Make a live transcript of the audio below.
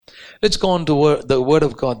Let's go on to the Word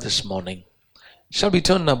of God this morning. Shall we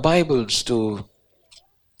turn our Bibles to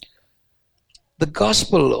the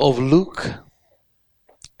Gospel of Luke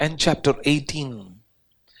and chapter 18,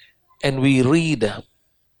 and we read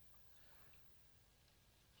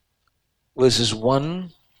verses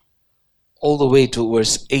 1 all the way to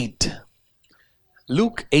verse 8.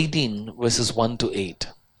 Luke 18 verses 1 to 8.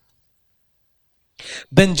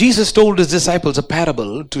 Then Jesus told his disciples a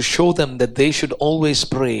parable to show them that they should always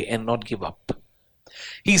pray and not give up.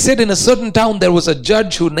 He said, in a certain town there was a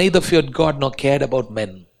judge who neither feared God nor cared about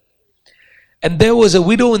men. And there was a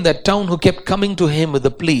widow in that town who kept coming to him with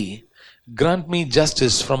the plea, grant me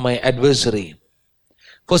justice from my adversary.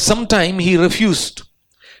 For some time he refused.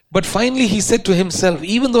 But finally he said to himself,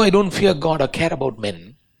 even though I don't fear God or care about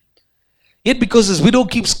men, yet because this widow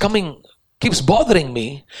keeps bothering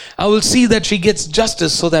me, I will see that she gets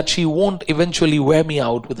justice so that she won't eventually wear me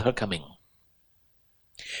out with her coming.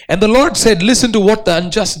 And the Lord said, listen to what the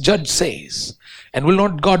unjust judge says. And will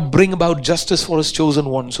not God bring about justice for his chosen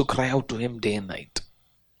ones who cry out to him day and night?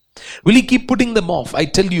 Will he keep putting them off? I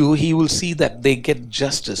tell you, he will see that they get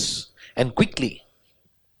justice, and quickly.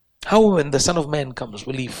 How when the Son of Man comes,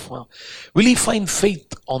 will he find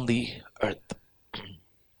faith on the earth?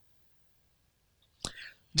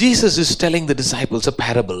 Jesus is telling the disciples a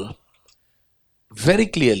parable. Very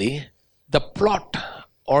clearly, the plot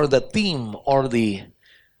or the theme or the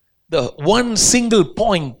one single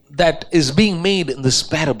point that is being made in this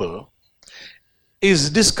parable is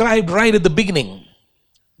described right at the beginning.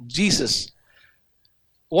 Jesus,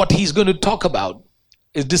 what he's going to talk about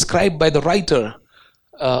is described by the writer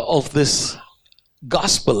of this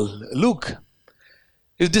gospel, Luke,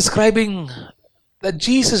 is describing that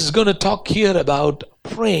Jesus is going to talk here about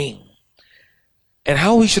praying and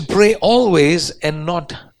how we should pray always and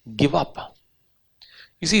not give up.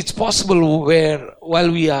 You see, it's possible where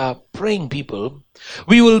while we are praying people,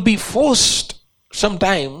 we will be forced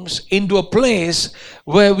sometimes into a place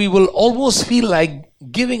where we will almost feel like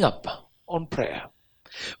giving up on prayer.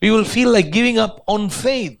 We will feel like giving up on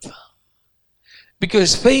faith,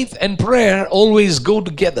 because faith and prayer always go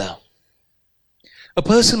together. A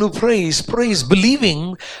person who prays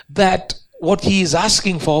believing that what he is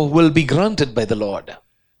asking for will be granted by the Lord.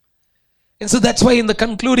 And so that's why in the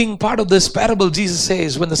concluding part of this parable, Jesus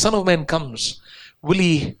says, when the Son of Man comes, will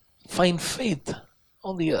he find faith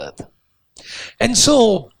on the earth? And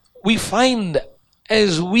so we find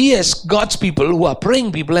as God's people who are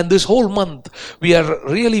praying people, and this whole month we are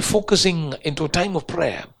really focusing into a time of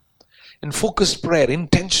prayer, in focused prayer,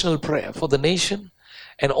 intentional prayer for the nation,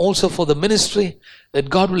 and also for the ministry, that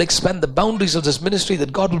God will expand the boundaries of this ministry,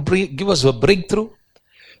 that God will give us a breakthrough,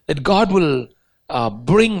 that God will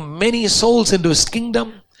bring many souls into his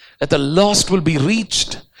kingdom, that the lost will be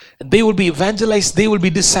reached, and they will be evangelized, they will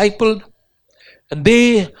be discipled, and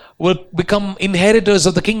they will become inheritors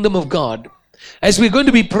of the kingdom of God. As we're going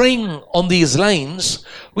to be praying on these lines,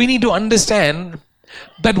 we need to understand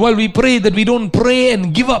that while we pray, that we don't pray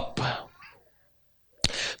and give up,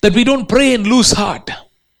 that we don't pray and lose heart,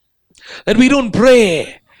 that we don't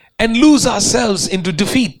pray and lose ourselves into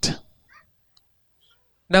defeat.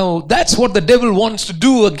 Now, that's what the devil wants to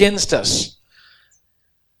do against us.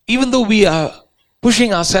 Even though we are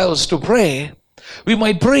pushing ourselves to pray, we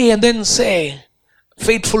might pray and then say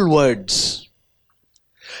faithful words.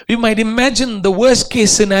 We might imagine the worst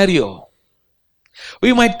case scenario.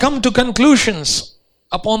 We might come to conclusions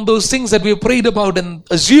upon those things that we have prayed about and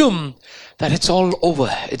assume that it's all over,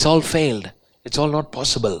 it's all failed, it's all not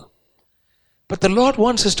possible. But the Lord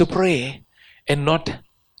wants us to pray and not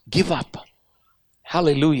give up.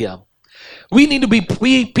 Hallelujah. We need to be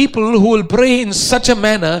people who will pray in such a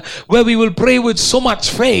manner where we will pray with so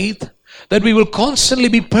much faith that we will constantly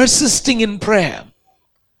be persisting in prayer.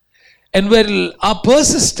 And where our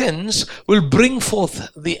persistence will bring forth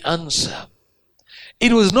the answer.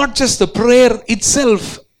 It was not just the prayer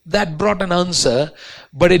itself that brought an answer,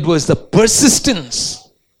 but it was the persistence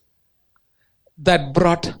that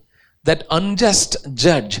brought that unjust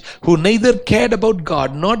judge who neither cared about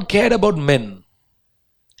God nor cared about men.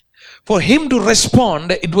 For him to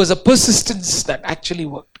respond, it was a persistence that actually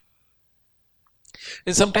worked.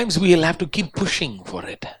 And sometimes we'll have to keep pushing for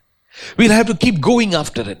it. We'll have to keep going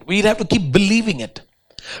after it. We'll have to keep believing it.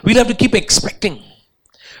 We'll have to keep expecting.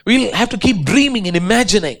 We'll have to keep dreaming and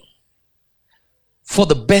imagining for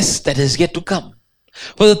the best that is yet to come.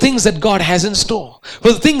 For the things that God has in store.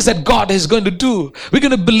 For the things that God is going to do. We're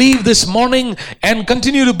going to believe this morning and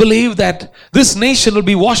continue to believe that this nation will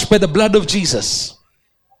be washed by the blood of Jesus.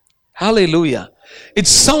 Hallelujah. It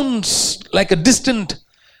sounds like a distant,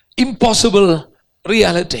 impossible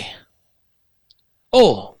reality.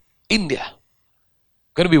 Oh, India.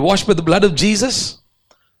 Going to be washed by the blood of Jesus?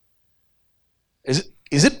 Is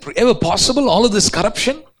it ever possible? All of this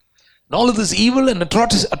corruption, and all of this evil and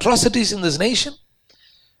atrocities in this nation?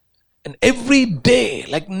 And every day,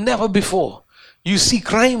 like never before, you see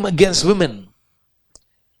crime against women.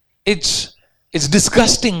 It's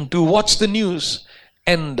disgusting to watch the news.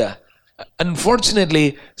 And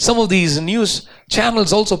unfortunately, some of these news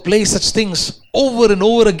channels also play such things over and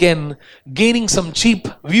over again, gaining some cheap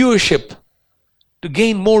viewership. To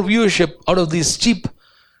gain more viewership out of this cheap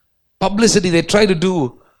publicity they try to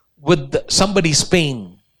do with somebody's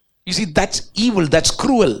pain. You see, that's evil, that's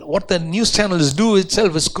cruel. What the news channels do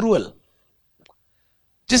itself is cruel.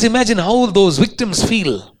 Just imagine how those victims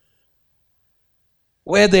feel,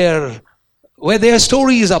 where their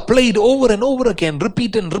stories are played over and over again,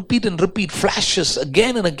 repeat and repeat and repeat, flashes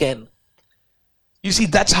again and again. You see,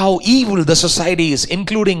 that's how evil the society is,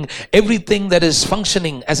 including everything that is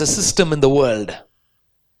functioning as a system in the world.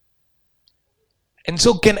 And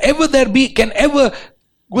so will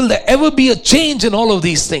there ever be a change in all of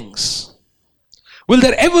these things? Will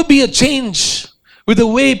there ever be a change with the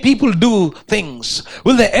way people do things?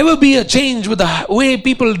 Will there ever be a change with the way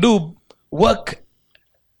people do work,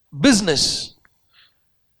 business?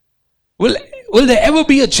 Will there ever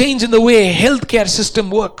be a change in the way healthcare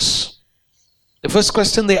system works? The first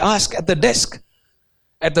question they ask at the desk,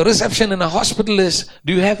 at the reception in a hospital is,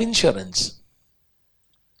 do you have insurance?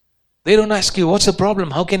 They don't ask you, what's the problem?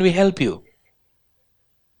 How can we help you?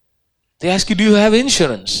 They ask you, do you have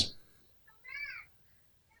insurance?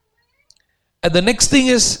 And the next thing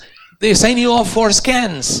is, they sign you off for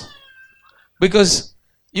scans because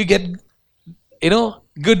you get,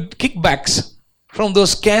 good kickbacks from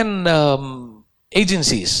those scan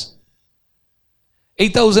agencies.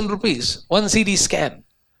 8,000 rupees, one CT scan.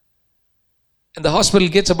 And the hospital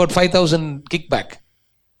gets about 5,000 kickback.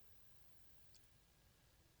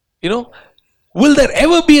 Will there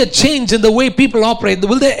ever be a change in the way people operate?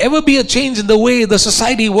 Will there ever be a change in the way the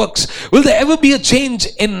society works? Will there ever be a change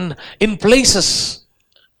in places,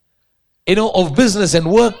 of business and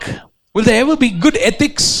work? Will there ever be good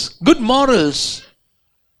ethics, good morals,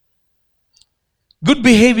 good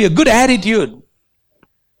behavior, good attitude?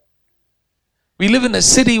 We live in a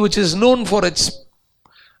city which is known for its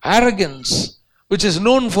arrogance, which is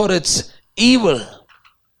known for its evil,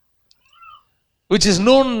 which is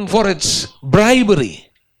known for its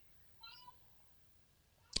bribery,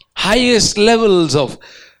 highest levels of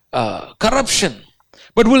corruption.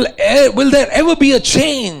 But will there ever be a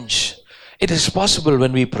change? It is possible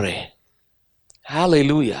when we pray.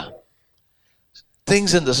 Hallelujah.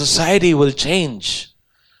 Things in the society will change.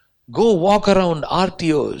 Go walk around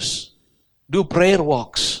RTOs, do prayer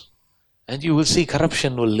walks, and you will see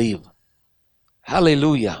corruption will leave.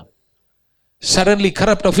 Hallelujah. Suddenly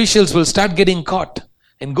corrupt officials will start getting caught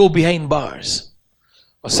and go behind bars.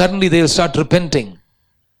 Or suddenly they'll start repenting.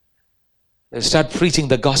 They'll start preaching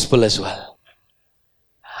the gospel as well.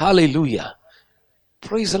 Hallelujah.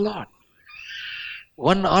 Praise the Lord.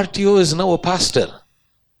 One RTO is now a pastor.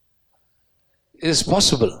 It is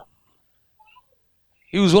possible.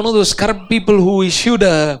 He was one of those corrupt people who issued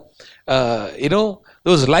those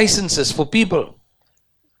licenses for people.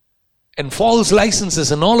 And false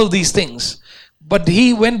licenses and all of these things. But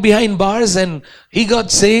he went behind bars and he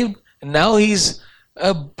got saved. And now he's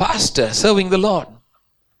a pastor serving the Lord.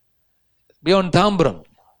 Beyond Tambram.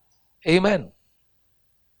 Amen.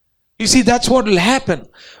 You see, that's what will happen.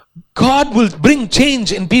 God will bring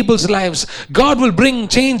change in people's lives. God will bring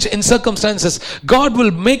change in circumstances. God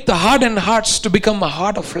will make the hardened hearts to become a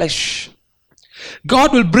heart of flesh.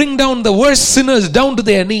 God will bring down the worst sinners down to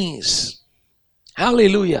their knees.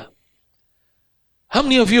 Hallelujah. How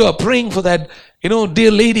many of you are praying for that,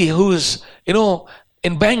 dear lady who's,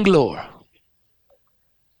 in Bangalore?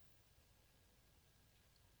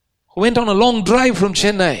 Who went on a long drive from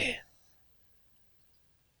Chennai.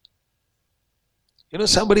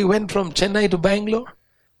 Somebody went from Chennai to Bangalore.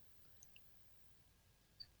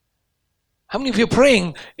 How many of you are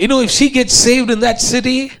praying, if she gets saved in that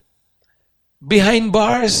city, behind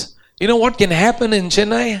bars, what can happen in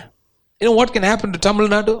Chennai? What can happen to Tamil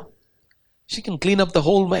Nadu? She can clean up the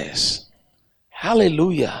whole mess.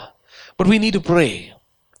 Hallelujah. But we need to pray.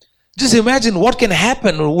 Just imagine what can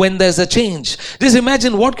happen when there's a change. Just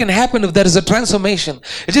imagine what can happen if there is a transformation.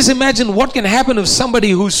 Just imagine what can happen if somebody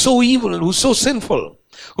who's so evil, who's so sinful,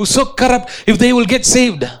 who's so corrupt, if they will get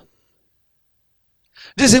saved.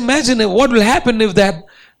 Just imagine what will happen if that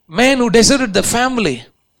man who deserted the family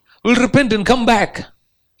will repent and come back.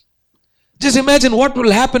 Just imagine what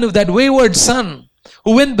will happen if that wayward son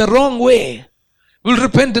who went the wrong way will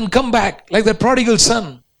repent and come back like the prodigal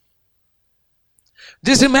son.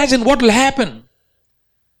 Just imagine what will happen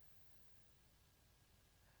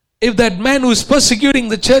if that man who is persecuting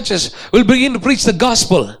the churches will begin to preach the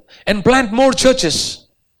gospel and plant more churches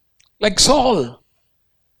like Saul.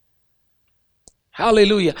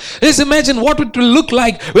 Hallelujah. Just imagine what it will look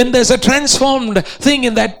like when there's a transformed thing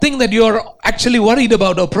in that thing that you're actually worried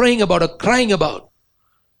about or praying about or crying about.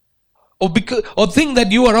 Or thing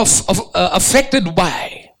that you are affected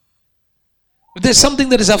by. If there's something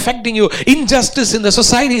that is affecting you, injustice in the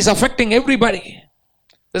society is affecting everybody.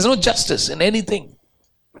 There's no justice in anything.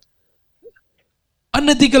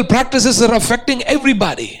 Unethical practices are affecting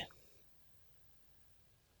everybody.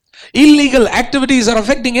 Illegal activities are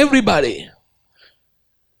affecting everybody.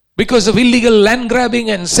 Because of illegal land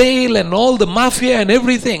grabbing and sale and all the mafia and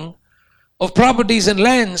everything of properties and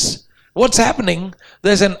lands, what's happening?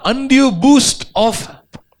 There's an undue boost of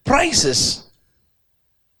prices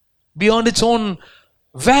beyond its own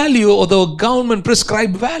value or the government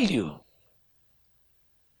prescribed value.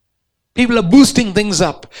 People are boosting things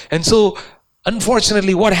up. And so,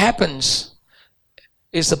 unfortunately, what happens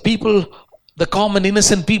is the common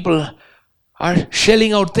innocent people are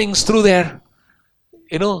shelling out things through their,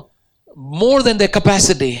 more than their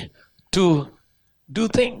capacity to do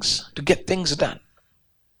things, to get things done.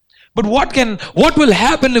 But what will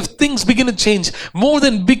happen if things begin to change? More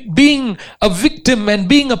than being a victim and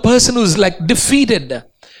being a person who's like defeated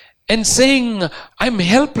and saying, I'm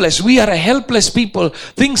helpless. We are a helpless people.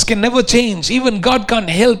 Things can never change. Even God can't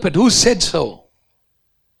help it. Who said so?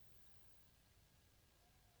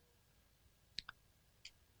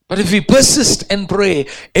 But if we persist and pray,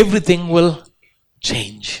 everything will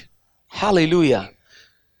change. Hallelujah.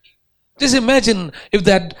 Just imagine if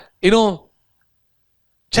that,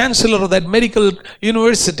 chancellor of that medical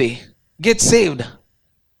university gets saved.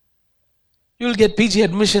 You will get PG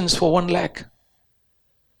admissions for 1 lakh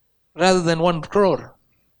rather than 1 crore.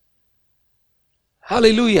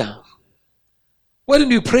 Hallelujah. Why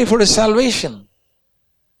don't you pray for his salvation?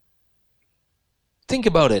 Think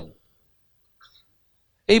about it.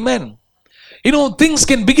 Amen. Things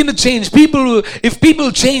can begin to change. If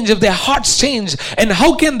people change, if their hearts change, and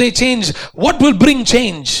how can they change? What will bring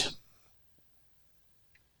change?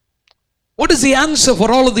 What is the answer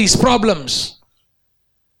for all of these problems?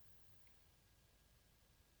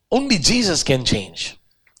 Only Jesus can change.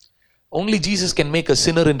 Only Jesus can make a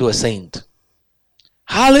sinner into a saint.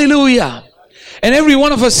 Hallelujah. And every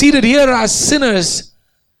one of us seated here are sinners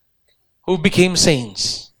who became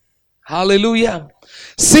saints. Hallelujah.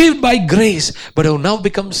 Saved by grace, but have now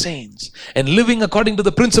become saints and living according to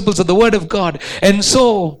the principles of the Word of God. And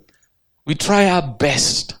so, we try our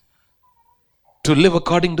best to live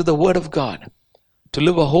according to the Word of God, to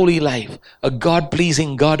live a holy life, a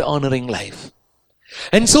God-pleasing, God-honoring life.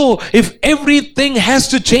 And so, if everything has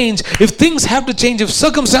to change, if things have to change, if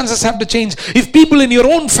circumstances have to change, if people in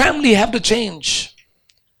your own family have to change,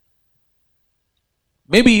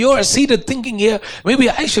 maybe you are seated thinking here, maybe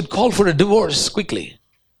I should call for a divorce quickly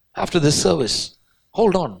after this service.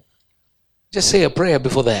 Hold on. Just say a prayer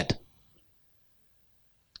before that.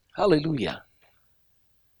 Hallelujah.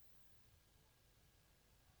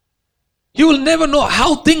 You will never know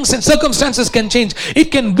how things and circumstances can change.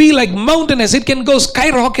 It can be like mountainous. It can go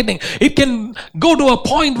skyrocketing. It can go to a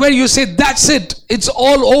point where you say, that's it. It's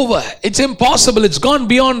all over. It's impossible. It's gone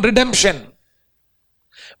beyond redemption.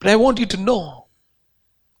 But I want you to know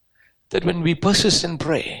that when we persist and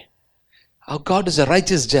pray, our God is a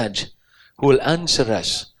righteous judge who will answer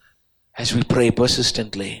us as we pray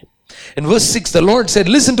persistently. In verse 6, the Lord said,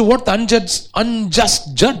 listen to what the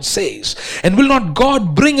unjust judge says. And will not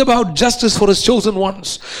God bring about justice for his chosen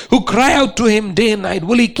ones who cry out to him day and night?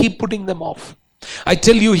 Will he keep putting them off? I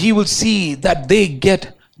tell you, he will see that they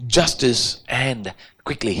get justice and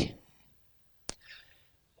quickly.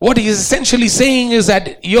 What he is essentially saying is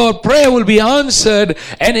that your prayer will be answered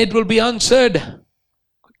and it will be answered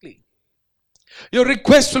quickly. Your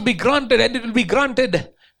request will be granted and it will be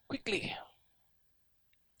granted quickly.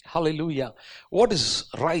 Hallelujah. What is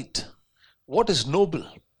right? What is noble?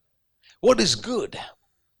 What is good?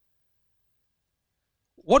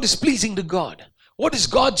 What is pleasing to God? What is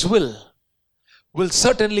God's will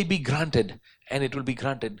certainly be granted, and it will be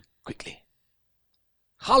granted quickly.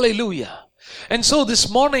 Hallelujah. And so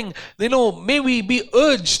this morning, may we be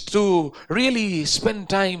urged to really spend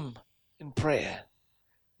time in prayer.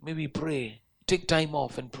 May we pray. Take time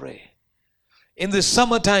off and pray. In this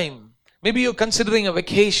summertime, maybe you're considering a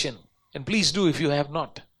vacation, and please do if you have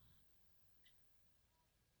not.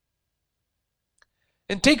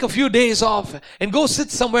 And take a few days off and go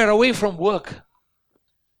sit somewhere away from work.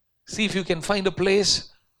 See if you can find a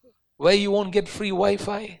place where you won't get free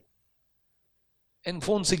Wi-Fi. and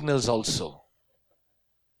phone signals also.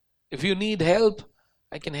 If you need help,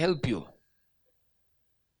 I can help you.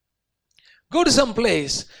 Go to some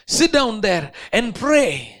place, sit down there and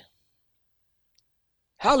pray.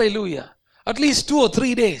 Hallelujah. At least 2 or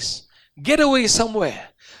 3 days. Get away somewhere.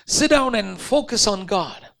 Sit down and focus on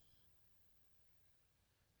God.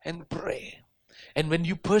 And pray. And when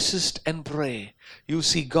you persist and pray, you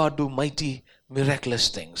see God do mighty, miraculous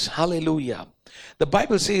things. Hallelujah. The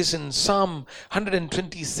Bible says in Psalm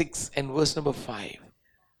 126 and verse number 5.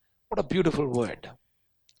 What a beautiful word.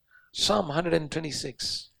 Psalm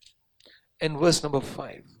 126 and verse number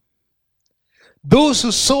 5. Those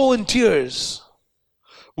who sow in tears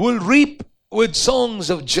will reap with songs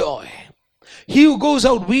of joy. He who goes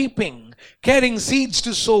out weeping, carrying seeds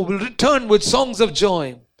to sow, will return with songs of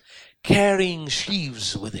joy, carrying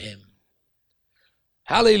sheaves with him.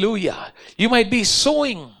 Hallelujah. You might be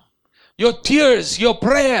sowing. Your tears, your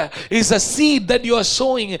prayer is a seed that you are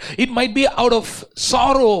sowing. It might be out of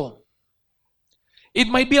sorrow. It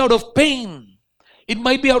might be out of pain. It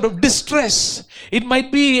might be out of distress. It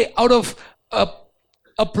might be out of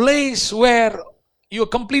a place where you're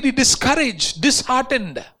completely discouraged,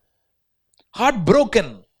 disheartened,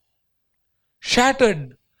 heartbroken,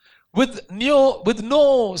 shattered, with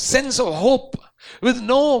no sense of hope, with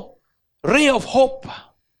no ray of hope.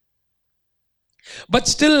 But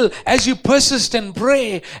still, as you persist and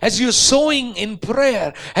pray, as you're sowing in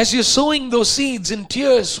prayer, as you're sowing those seeds in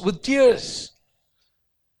tears, with tears,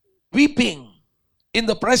 weeping in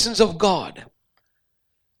the presence of God,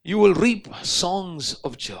 you will reap songs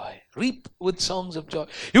of joy. Reap with songs of joy.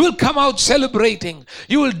 You will come out celebrating.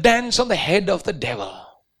 You will dance on the head of the devil.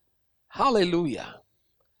 Hallelujah.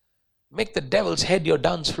 Make the devil's head your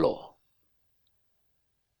dance floor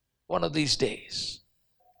one of these days.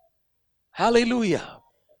 Hallelujah.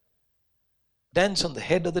 Dance on the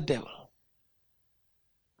head of the devil.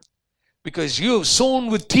 Because you have sown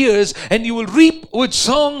with tears and you will reap with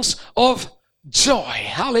songs of joy.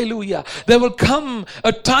 Hallelujah. There will come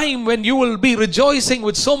a time when you will be rejoicing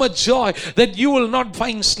with so much joy that you will not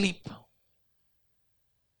find sleep.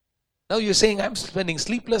 Now you're saying, I'm spending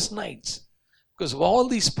sleepless nights because of all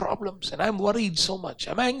these problems and I'm worried so much.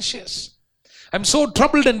 I'm anxious. I'm so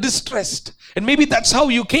troubled and distressed. And maybe that's how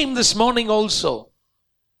you came this morning also.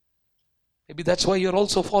 Maybe that's why you're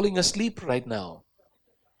also falling asleep right now.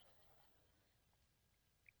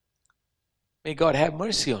 May God have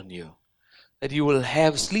mercy on you, that you will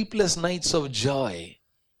have sleepless nights of joy.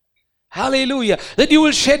 Hallelujah. That you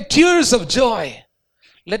will shed tears of joy.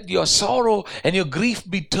 Let your sorrow and your grief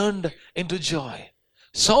be turned into joy.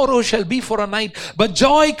 Sorrow shall be for a night, but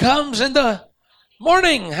joy comes in the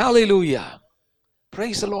morning. Hallelujah.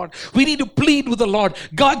 Praise the Lord. We need to plead with the Lord.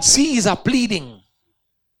 God sees our pleading.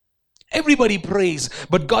 Everybody prays,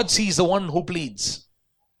 but God sees the one who pleads.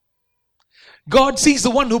 God sees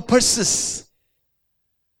the one who persists.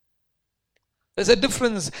 There's a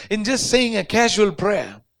difference in just saying a casual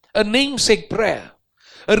prayer, a namesake prayer,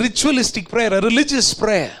 a ritualistic prayer, a religious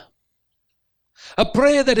prayer. A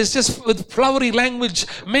prayer that is just with flowery language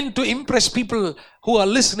meant to impress people who are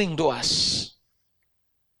listening to us.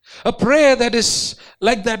 A prayer that is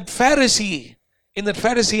like that Pharisee, in that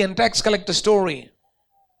Pharisee and tax collector story.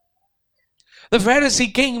 The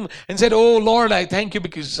Pharisee came and said, "Oh Lord, I thank you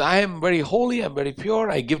because I am very holy, I'm very pure,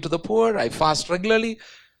 I give to the poor, I fast regularly."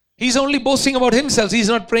 He's only boasting about himself. He's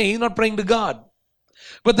not praying to God.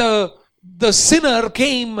 But the sinner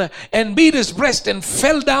came and beat his breast and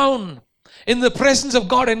fell down in the presence of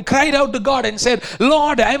God and cried out to God and said,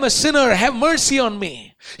 "Lord, I am a sinner, have mercy on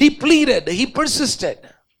me." He pleaded, he persisted.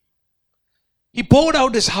 He poured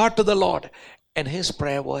out his heart to the Lord and his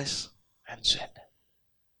prayer was answered.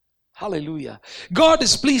 Hallelujah. God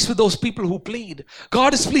is pleased with those people who plead.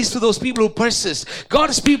 God is pleased with those people who persist. God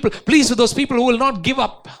is pleased with those people who will not give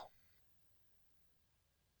up.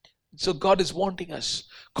 So God is wanting us,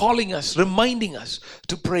 calling us, reminding us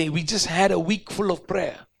to pray. We just had a week full of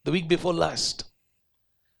prayer, the week before last.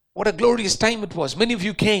 What a glorious time it was. Many of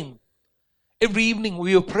you came. Every evening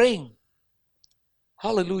we were praying.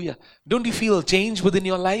 Hallelujah. Don't you feel change within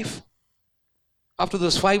your life after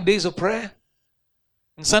those 5 days of prayer?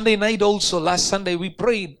 And Sunday night also, last Sunday, we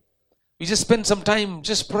prayed. We just spent some time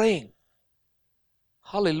just praying.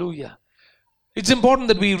 Hallelujah. It's important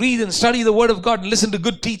that we read and study the Word of God and listen to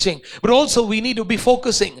good teaching. But also we need to be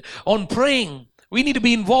focusing on praying. We need to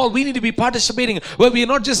be involved. We need to be participating where we are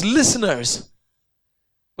not just listeners,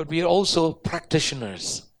 but we are also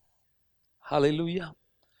practitioners. Hallelujah.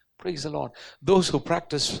 Praise the Lord. Those who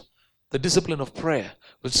practice the discipline of prayer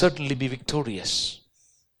will certainly be victorious.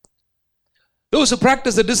 Those who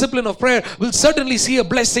practice the discipline of prayer will certainly see a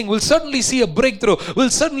blessing, will certainly see a breakthrough, will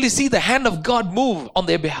certainly see the hand of God move on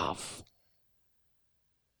their behalf.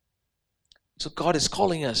 So God is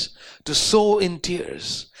calling us to sow in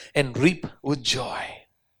tears and reap with joy.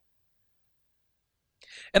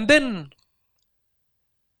 And then,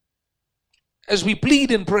 as we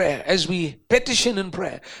plead in prayer, as we petition in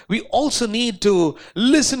prayer, we also need to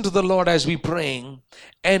listen to the Lord as we praying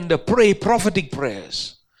and pray prophetic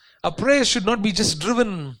prayers. Our prayers should not be just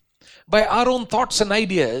driven by our own thoughts and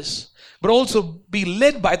ideas, but also be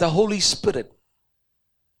led by the Holy Spirit.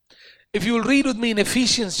 If you will read with me in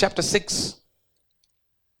Ephesians chapter 6,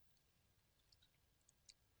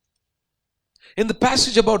 in the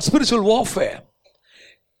passage about spiritual warfare,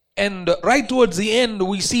 and right towards the end,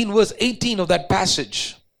 we see in verse 18 of that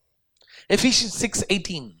passage, Ephesians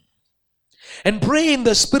 6:18. And pray in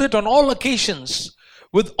the Spirit on all occasions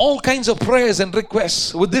with all kinds of prayers and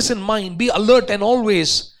requests. With this in mind, be alert and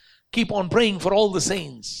always keep on praying for all the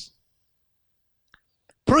saints.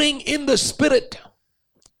 Praying in the Spirit.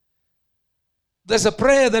 There's a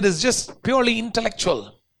prayer that is just purely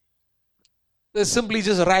intellectual. That's simply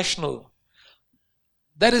just rational.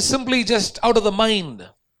 That is simply just out of the mind.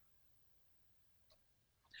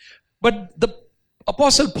 But the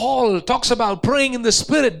Apostle Paul talks about praying in the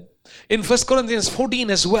Spirit in 1 Corinthians 14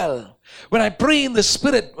 as well. When I pray in the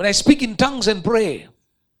Spirit, when I speak in tongues and pray,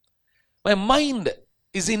 my mind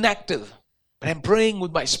is inactive, but I'm praying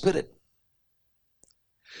with my spirit.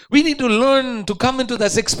 We need to learn to come into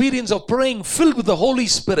this experience of praying filled with the Holy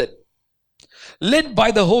Spirit, led by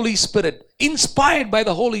the Holy Spirit, inspired by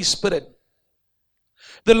the Holy Spirit.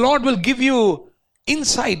 The Lord will give you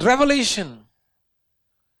insight, revelation.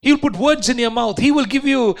 He will put words in your mouth. He will give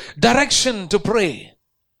you direction to pray.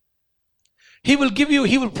 He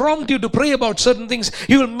will prompt you to pray about certain things.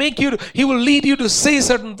 He will lead you to say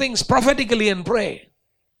certain things prophetically and pray.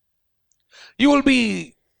 You will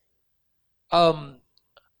be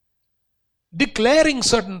declaring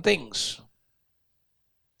certain things.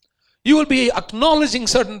 You will be acknowledging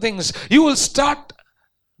certain things. You will start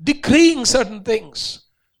decreeing certain things.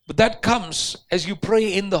 But that comes as you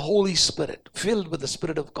pray in the Holy Spirit, filled with the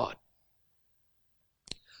Spirit of God.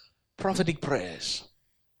 Prophetic prayers.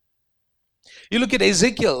 You look at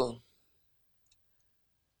Ezekiel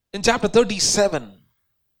in chapter 37.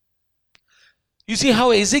 You see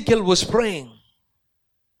how Ezekiel was praying.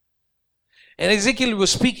 And Ezekiel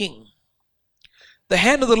was speaking. The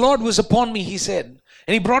hand of the Lord was upon me, he said.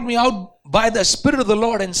 And he brought me out by the Spirit of the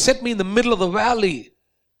Lord and set me in the middle of the valley.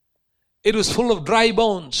 It was full of dry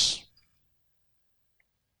bones.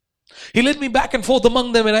 He led me back and forth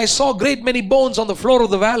among them, and I saw great many bones on the floor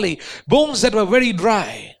of the valley, bones that were very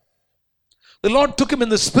dry. The Lord took him in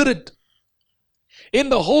the Spirit, in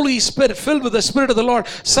the Holy Spirit, filled with the Spirit of the Lord.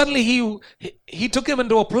 Suddenly he took him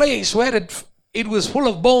into a place where it was full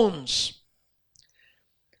of bones.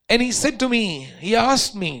 And he said to me, he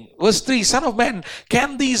asked me, verse 3, Son of man,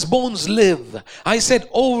 can these bones live? I said,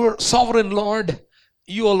 O sovereign Lord,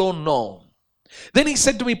 you alone know. Then he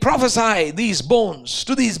said to me, prophesy to these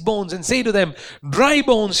bones, and say to them, dry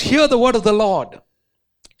bones, hear the word of the Lord.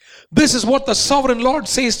 This is what the sovereign Lord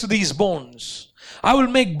says to these bones. I will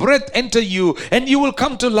make breath enter you, and you will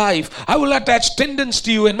come to life. I will attach tendons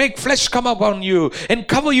to you, and make flesh come upon you, and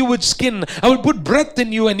cover you with skin. I will put breath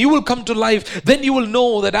in you, and you will come to life. Then you will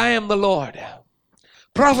know that I am the Lord.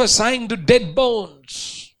 Prophesying to dead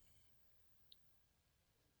bones,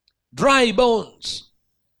 dry bones,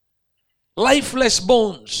 lifeless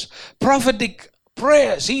bones, prophetic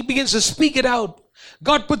prayers. He begins to speak it out.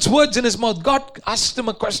 God puts words in his mouth. God asked him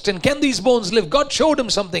a question. Can these bones live? God showed him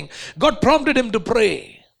something. God prompted him to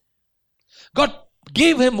pray. God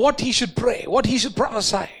gave him what he should pray, what he should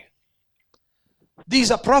prophesy. These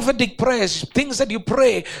are prophetic prayers, things that you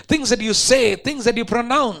pray, things that you say, things that you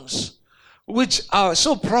pronounce, which are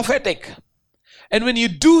so prophetic. And when you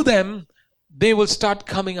do them, they will start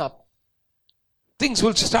coming up. Things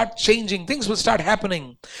will start changing. Things will start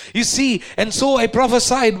happening. You see, and so I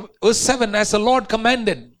prophesied, verse 7, as the Lord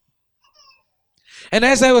commanded. And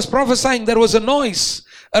as I was prophesying, there was a noise,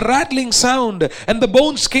 a rattling sound, and the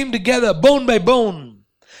bones came together, bone by bone.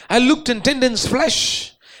 I looked, and tendons,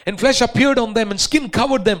 flesh, and flesh appeared on them, and skin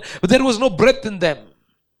covered them, but there was no breath in them.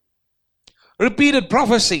 Repeated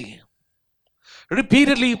prophecy.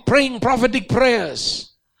 Repeatedly praying prophetic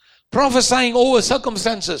prayers. Prophesying over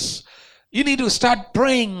circumstances. You need to start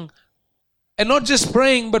praying, and not just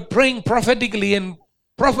praying, but praying prophetically and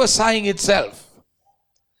prophesying itself.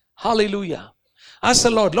 Hallelujah. Ask the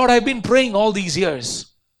Lord, Lord, I've been praying all these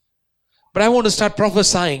years, but I want to start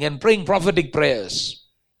prophesying and praying prophetic prayers.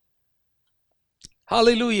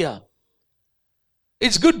 Hallelujah.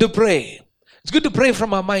 It's good to pray. It's good to pray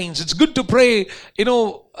from our minds. It's good to pray,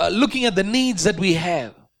 looking at the needs that we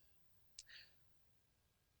have.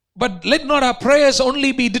 But let not our prayers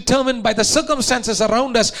only be determined by the circumstances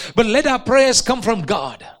around us, but let our prayers come from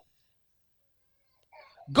God.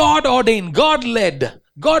 God ordained, God led,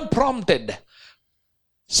 God prompted,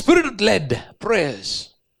 Spirit led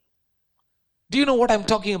prayers. Do you know what I'm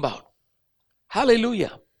talking about?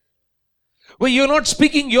 Hallelujah. Where you're not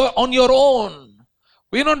speaking on your own.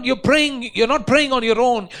 You're not praying on your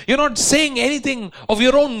own. You're not saying anything of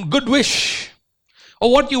your own good wish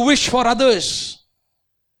or what you wish for others.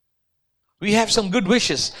 We have some good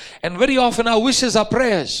wishes, and very often our wishes are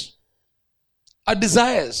prayers. Our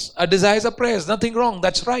desires are prayers. Nothing wrong.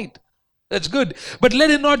 That's right. That's good. But let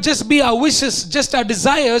it not just be our wishes, just our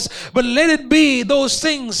desires, but let it be those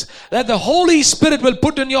things that the Holy Spirit will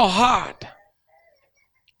put in your heart.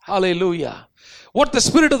 Hallelujah. What the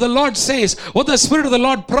Spirit of the Lord says, what the Spirit of the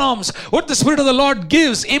Lord prompts, what the Spirit of the Lord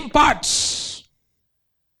gives, imparts.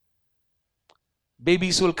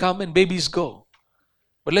 Babies will come and babies go.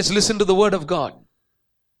 But let's listen to the Word of God.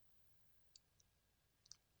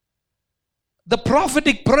 The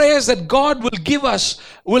prophetic prayers that God will give us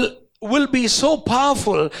will be so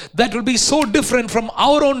powerful, that will be so different from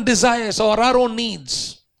our own desires or our own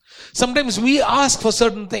needs. Sometimes we ask for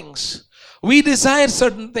certain things. We desire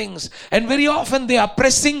certain things, and very often they are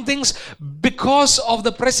pressing things because of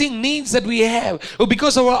the pressing needs that we have, or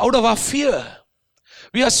because of out of our fear.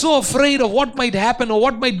 We are so afraid of what might happen or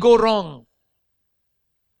what might go wrong.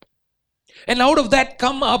 And out of that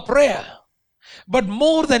come our prayer. But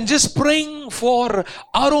more than just praying for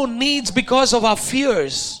our own needs because of our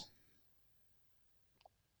fears,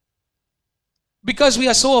 because we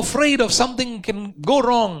are so afraid of something can go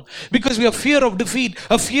wrong, because we have fear of defeat,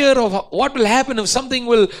 a fear of what will happen if something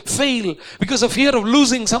will fail, because of fear of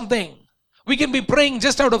losing something. We can be praying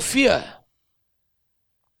just out of fear.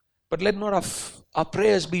 But let not our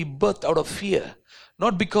prayers be birthed out of fear,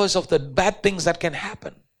 not because of the bad things that can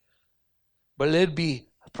happen, but let it be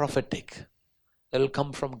prophetic. That will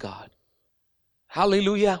come from God.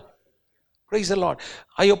 Hallelujah. Praise the Lord.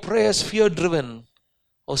 Are your prayers fear-driven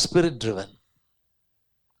or spirit-driven?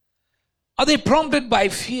 Are they prompted by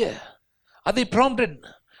fear? Are they prompted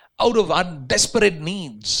out of our desperate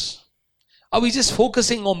needs? Are we just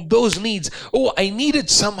focusing on those needs? Oh, I need it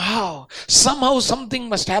somehow. Somehow something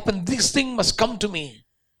must happen. This thing must come to me.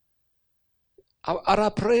 Are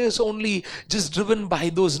our prayers only just driven by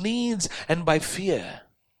those needs and by fear?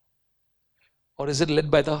 Or is it led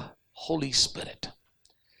by the Holy Spirit?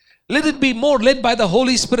 Let it be more led by the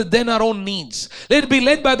Holy Spirit than our own needs. Let it be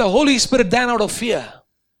led by the Holy Spirit than out of fear.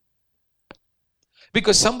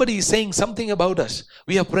 Because somebody is saying something about us,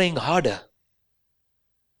 we are praying harder.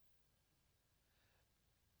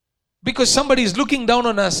 Because somebody is looking down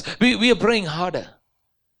on us, we are praying harder.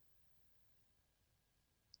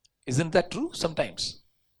 Isn't that true sometimes?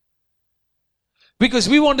 Because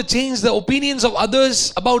we want to change the opinions of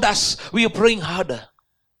others about us, we are praying harder.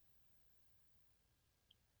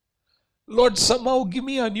 Lord, somehow give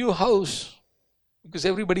me a new house, because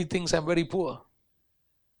everybody thinks I'm very poor.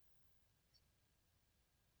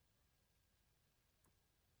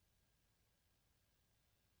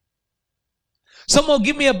 Somehow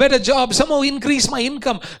give me a better job, somehow increase my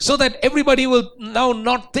income, so that everybody will now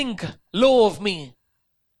not think low of me,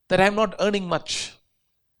 that I'm not earning much.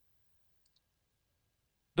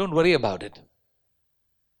 Don't worry about it.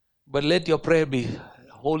 But let your prayer be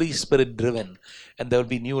Holy Spirit driven, and there will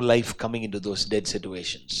be new life coming into those dead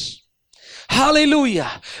situations.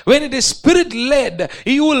 Hallelujah. When it is Spirit led,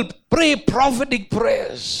 you will pray prophetic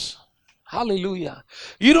prayers. Hallelujah.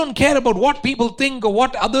 You don't care about what people think or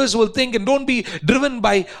what others will think, and don't be driven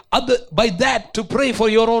by that to pray for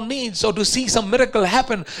your own needs or to see some miracle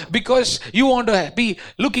happen because you want to be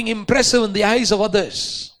looking impressive in the eyes of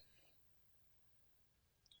others.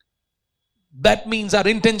 That means our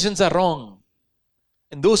intentions are wrong,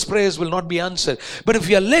 and those prayers will not be answered. But if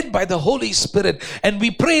we are led by the Holy Spirit and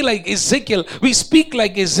we pray like Ezekiel, we speak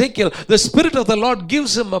like Ezekiel, the Spirit of the Lord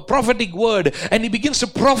gives him a prophetic word and he begins to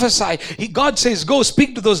prophesy. God says, go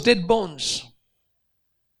speak to those dead bones.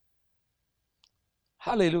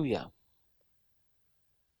 Hallelujah.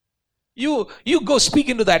 You go speak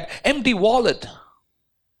into that empty wallet.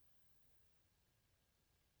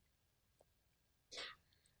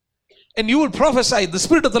 And you will prophesy. The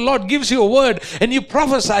Spirit of the Lord gives you a word and you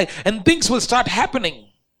prophesy and things will start happening.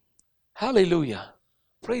 Hallelujah.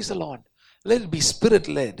 Praise the Lord. Let it be Spirit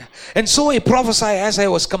led. And so I prophesy as I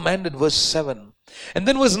was commanded, verse 7. And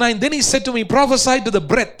then verse 9. Then he said to me, prophesy to the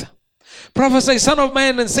breath. Prophesy, son of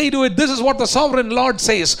man, and say to it, this is what the sovereign Lord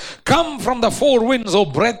says. Come from the four winds, O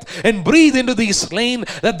breath, and breathe into these slain,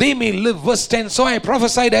 that they may live. Verse 10, so I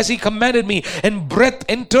prophesied as he commanded me, and breath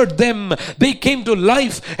entered them. They came to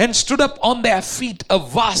life and stood up on their feet, a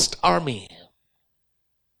vast army.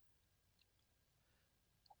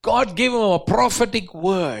 God gave him a prophetic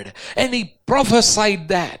word, and he prophesied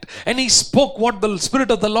that, and he spoke what the Spirit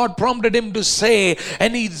of the Lord prompted him to say,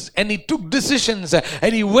 and he took decisions,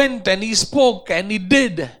 and he went and he spoke and he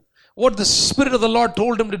did what the Spirit of the Lord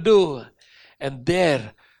told him to do. And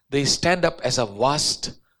there they stand up as a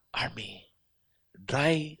vast army.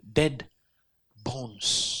 Dry, dead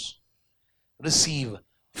bones receive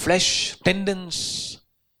flesh, tendons,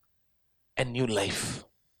 and new life.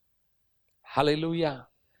 Hallelujah.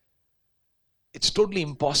 It's totally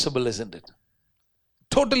impossible, isn't it?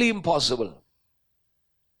 Totally impossible.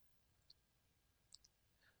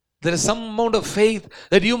 There is some amount of faith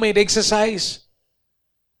that you might exercise,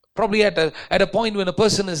 probably at a point when a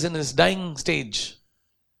person is in his dying stage.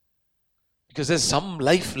 Because there's some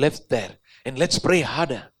life left there. And let's pray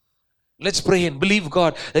harder. Let's pray and believe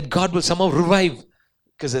God that God will somehow revive.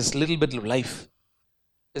 Because there's a little bit of life.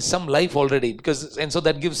 There's some life already. And so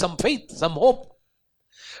that gives some faith, some hope.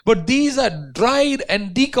 But these are dried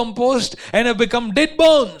and decomposed and have become dead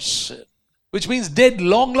bones, which means dead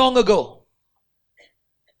long, long ago.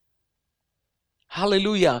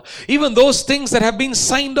 Hallelujah. Even those things that have been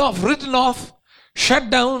signed off, written off, shut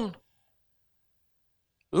down,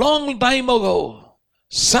 long time ago,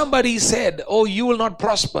 somebody said, oh, you will not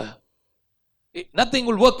prosper. Nothing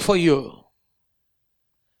will work for you.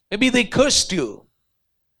 Maybe they cursed you.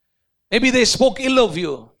 Maybe they spoke ill of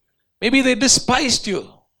you. Maybe they despised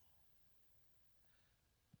you.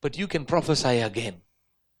 But you can prophesy again.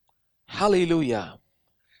 Hallelujah.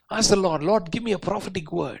 Ask the Lord, Lord, give me a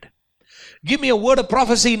prophetic word. Give me a word of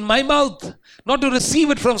prophecy in my mouth. Not to receive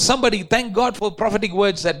it from somebody. Thank God for prophetic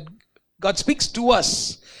words that God speaks to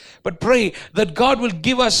us. But pray that God will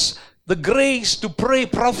give us the grace to pray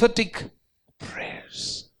prophetic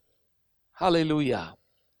prayers. Hallelujah.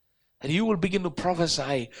 And you will begin to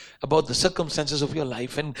prophesy about the circumstances of your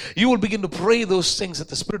life. And you will begin to pray those things that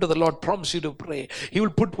the Spirit of the Lord prompts you to pray. He will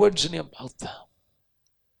put words in your mouth.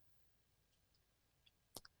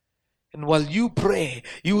 And while you pray,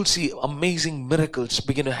 you will see amazing miracles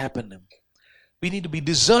begin to happen. We need to be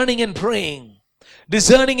discerning and praying.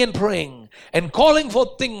 Discerning and praying. And calling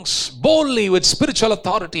for things boldly with spiritual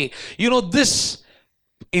authority. You know, this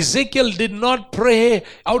Ezekiel did not pray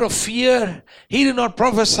out of fear. He did not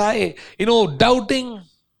prophesy, doubting.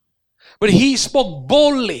 But he spoke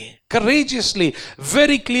boldly, courageously,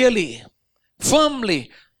 very clearly,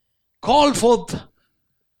 firmly. Call forth.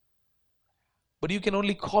 But you can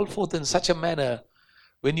only call forth in such a manner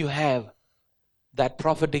when you have that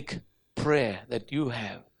prophetic prayer that you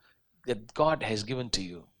have, that God has given to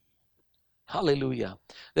you. Hallelujah.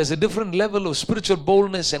 There's a different level of spiritual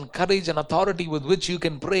boldness and courage and authority with which you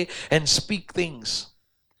can pray and speak things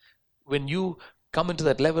when you come into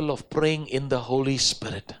that level of praying in the Holy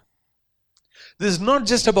Spirit. This is not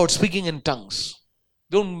just about speaking in tongues.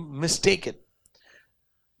 Don't mistake it.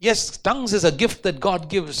 Yes, tongues is a gift that God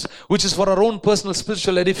gives, which is for our own personal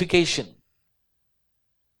spiritual edification.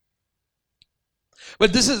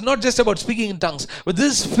 But this is not just about speaking in tongues, but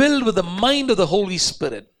this is filled with the mind of the Holy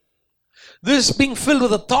Spirit. This is being filled with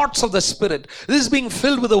the thoughts of the Spirit. This is being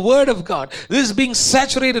filled with the Word of God. This is being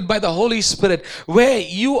saturated by the Holy Spirit, where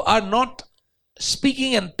you are not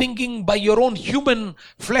speaking and thinking by your own human,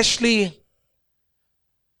 fleshly,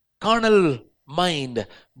 carnal mind,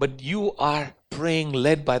 but you are praying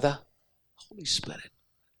led by the Holy Spirit.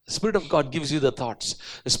 The Spirit of God gives you the thoughts.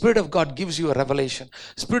 The Spirit of God gives you a revelation.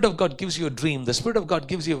 The Spirit of God gives you a dream. The Spirit of God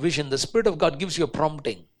gives you a vision. The Spirit of God gives you a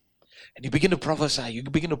prompting. And you begin to prophesy. You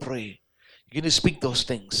begin to pray. You begin to speak those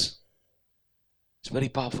things. It's very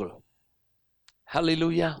powerful.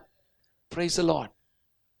 Hallelujah. Praise the Lord.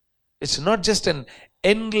 It's not just an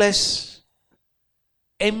endless,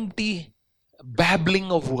 empty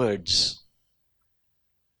babbling of words.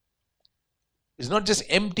 It's not just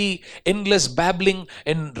empty, endless babbling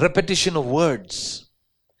and repetition of words.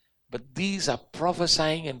 But these are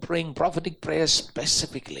prophesying and praying prophetic prayers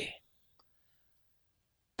specifically,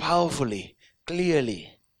 powerfully,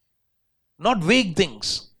 clearly. Not vague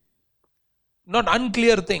things, not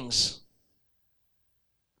unclear things.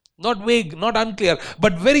 Not vague, not unclear,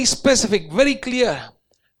 but very specific, very clear,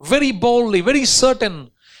 very boldly, very certain.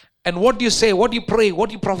 And what you say, what you pray,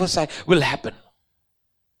 what you prophesy will happen.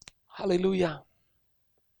 Hallelujah.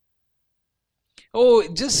 Oh,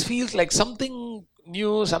 it just feels like something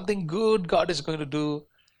new, something good God is going to do.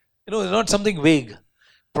 It's not something vague.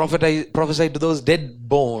 Prophesy to those dead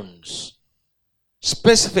bones.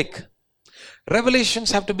 Specific.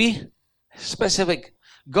 Revelations have to be specific.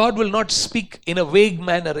 God will not speak in a vague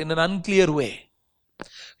manner, in an unclear way.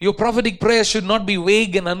 Your prophetic prayer should not be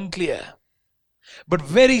vague and unclear, but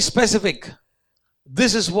very specific.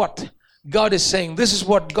 This is what God is saying. This is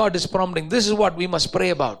what God is prompting. This is what we must pray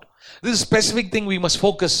about. This is a specific thing we must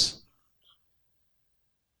focus.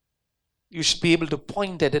 You should be able to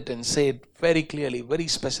point at it and say it very clearly, very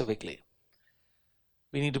specifically.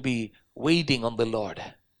 We need to be waiting on the Lord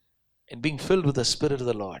and being filled with the Spirit of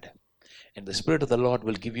the Lord. And the Spirit of the Lord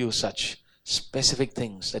will give you such specific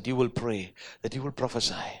things that you will pray, that you will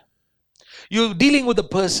prophesy. You're dealing with a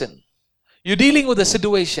person. You're dealing with a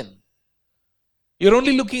situation. You're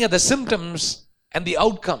only looking at the symptoms and the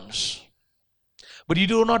outcomes. But you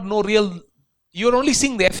do not know you're only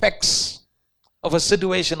seeing the effects of a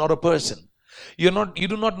situation or a person. You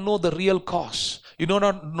do not know the real cause. You do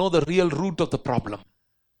not know the real root of the problem.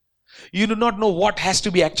 You do not know what has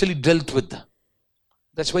to be actually dealt with.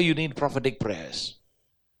 That's why you need prophetic prayers.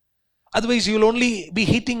 Otherwise, you will only be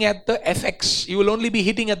hitting at the effects. You will only be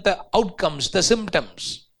hitting at the outcomes, the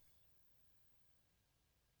symptoms.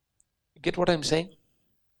 You get what I'm saying?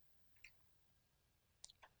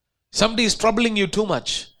 Somebody is troubling you too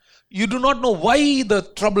much. You do not know why the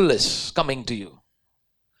trouble is coming to you.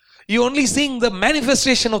 You're only seeing the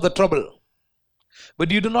manifestation of the trouble,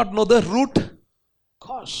 but you do not know the root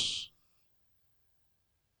cause.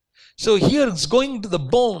 So here it's going to the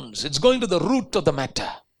bones. It's going to the root of the matter.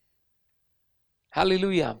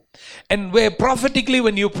 Hallelujah. And where prophetically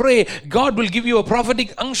when you pray, God will give you a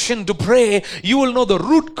prophetic unction to pray. You will know the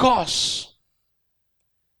root cause.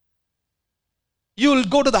 You will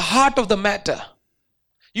go to the heart of the matter.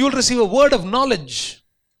 You will receive a word of knowledge,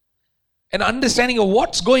 an understanding of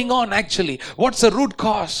what's going on actually. What's the root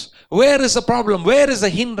cause? Where is the problem? Where is the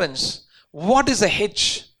hindrance? What is the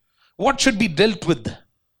hitch? What should be dealt with?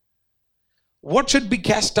 What should be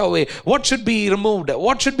cast away? What should be removed?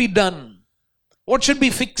 What should be done? What should be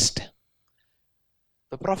fixed?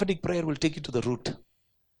 The prophetic prayer will take you to the root.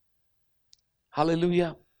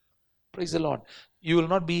 Hallelujah. Praise the Lord. You will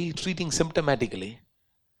not be treating symptomatically.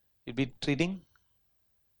 You'll be treating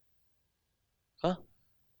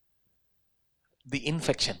the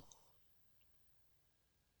infection.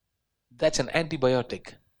 That's an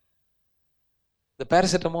antibiotic. The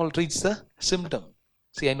paracetamol treats the symptom.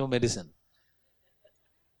 See, I know medicine.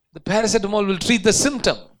 The paracetamol will treat the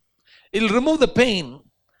symptom. It will remove the pain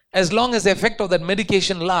as long as the effect of that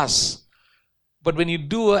medication lasts. But when you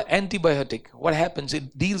do an antibiotic, what happens?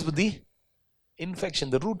 It deals with the infection,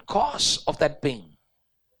 the root cause of that pain.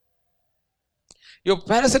 Your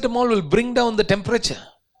paracetamol will bring down the temperature,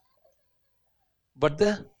 but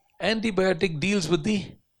the antibiotic deals with the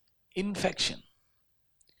infection.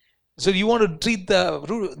 So you want to treat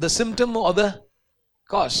the symptom or the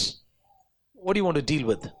cause? What do you want to deal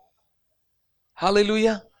with?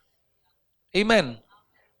 Hallelujah. Amen.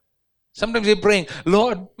 Sometimes you're praying,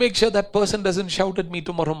 Lord, make sure that person doesn't shout at me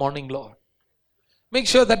tomorrow morning, Lord. Make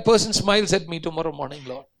sure that person smiles at me tomorrow morning,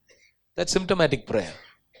 Lord. That's symptomatic prayer.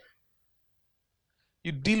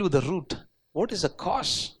 You deal with the root. What is the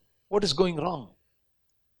cause? What is going wrong?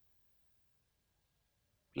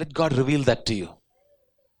 Let God reveal that to you.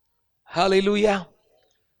 Hallelujah.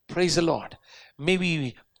 Praise the Lord. May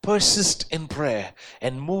we persist in prayer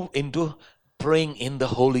and move into praying in the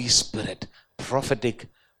Holy Spirit. Prophetic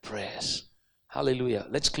prayers. Hallelujah.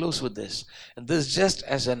 Let's close with this. And this is just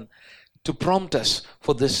as to prompt us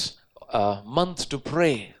for this month to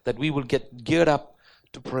pray, that we will get geared up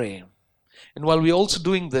to pray. And while we're also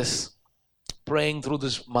doing this, praying through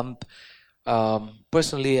this month,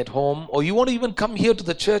 personally at home, or you want to even come here to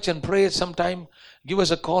the church and pray at some time, give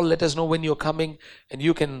us a call, let us know when you're coming, and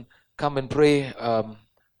you can come and pray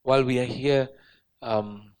while we are here.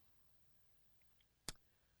 And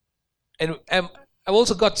I've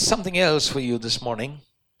also got something else for you this morning.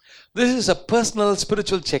 This is a personal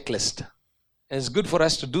spiritual checklist. And it's good for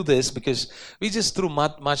us to do this because we just through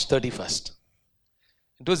March 31st.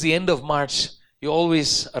 Towards the end of March, you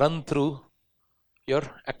always run through your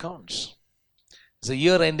accounts. It's a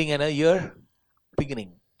year ending and a year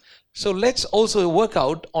beginning. So let's also work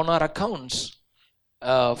out on our accounts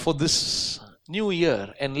for this new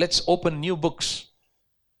year, and let's open new books,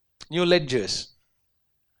 new ledgers,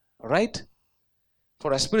 all right,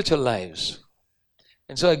 for our spiritual lives.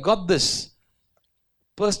 And so I got this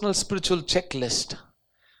personal spiritual checklist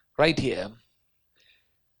right here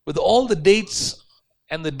with all the dates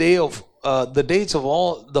and the dates of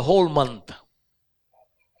all the whole month.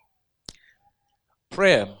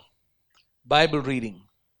 Prayer, Bible reading,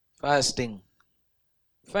 fasting,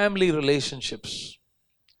 family relationships,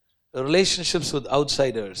 relationships with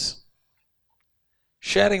outsiders,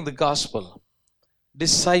 sharing the gospel,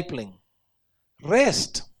 discipling,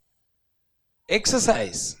 rest,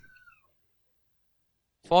 exercise,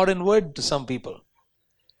 foreign word to some people,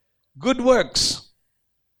 good works,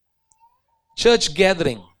 church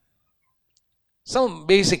gathering, some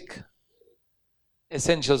basic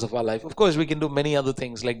essentials of our life. Of course, we can do many other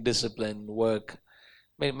things like discipline, work,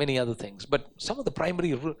 many other things. But some of the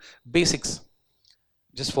primary basics,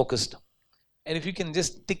 just focused. And if you can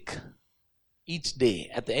just tick each day,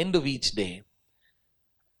 at the end of each day,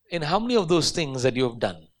 in how many of those things that you have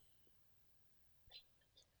done?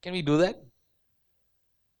 Can we do that?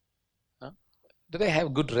 Huh? Did I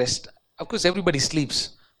have good rest? Of course, everybody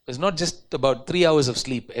sleeps. It's not just about 3 hours of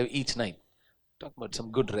sleep each night. Talk about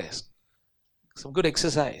some good rest, some good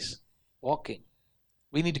exercise, walking.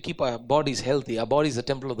 We need to keep our bodies healthy. Our body is the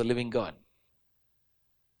temple of the living God.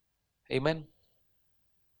 Amen.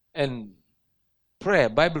 And prayer,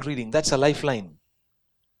 Bible reading, that's a lifeline.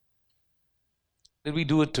 Did we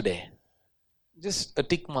do it today? Just a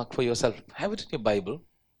tick mark for yourself. Have it in your Bible.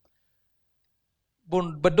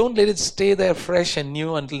 But don't let it stay there fresh and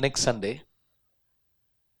new until next Sunday.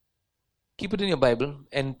 Keep it in your Bible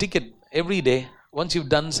and tick it every day once you've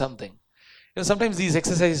done something. Sometimes these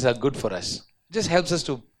exercises are good for us. It just helps us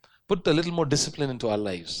to put a little more discipline into our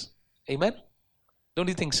lives. Amen? Don't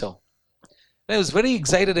you think so? I was very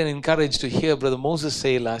excited and encouraged to hear Brother Moses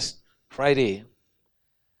say last Friday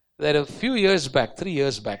that a few years back, 3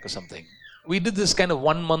 years back or something, we did this kind of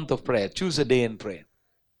 1 month of prayer, choose a day and pray.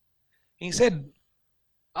 He said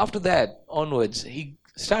after that onwards, he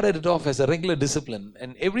started it off as a regular discipline,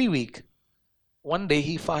 and every week, one day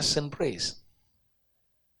he fasts and prays.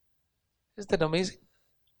 Isn't that amazing?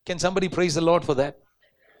 Can somebody praise the Lord for that?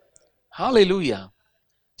 Hallelujah.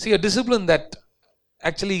 See, a discipline that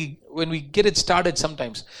actually, when we get it started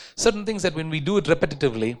sometimes, certain things that when we do it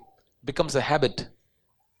repetitively, becomes a habit.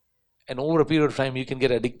 And over a period of time, you can get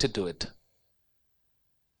addicted to it.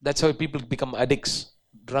 That's how people become addicts,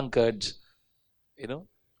 drunkards,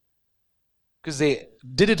 because they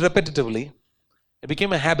did it repetitively. It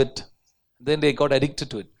became a habit. Then they got addicted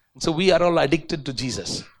to it. And so we are all addicted to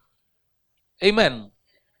Jesus. Amen.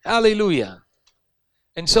 Hallelujah.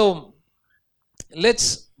 And so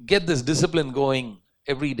let's get this discipline going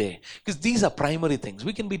every day, because these are primary things.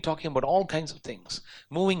 We can be talking about all kinds of things,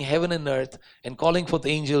 moving heaven and earth and calling forth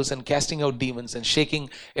angels and casting out demons and shaking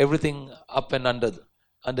everything up and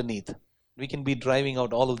underneath. We can be driving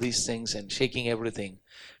out all of these things and shaking everything.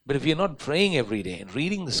 But if we're not praying every day and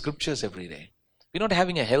reading the scriptures every day, we're not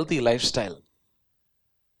having a healthy lifestyle,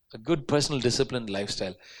 a good personal disciplined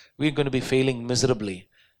lifestyle, we're going to be failing miserably,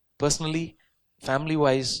 personally,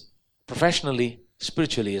 family-wise, professionally,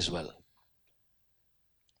 spiritually as well.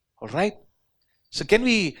 All right? So can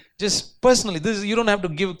we just personally, you don't have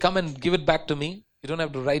to come and give it back to me. You don't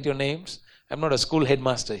have to write your names. I'm not a school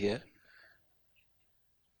headmaster here.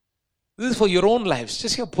 This is for your own lives,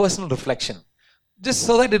 just your personal reflection. Just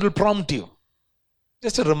so that it will prompt you.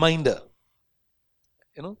 Just a reminder.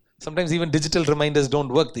 Sometimes even digital reminders don't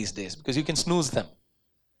work these days because you can snooze them.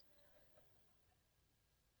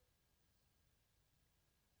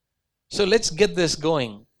 So let's get this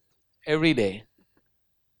going every day.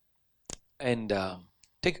 And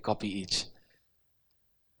take a copy each.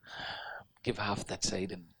 Give half that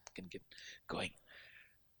side and can get going.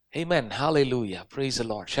 Amen. Hallelujah. Praise the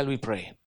Lord. Shall we pray?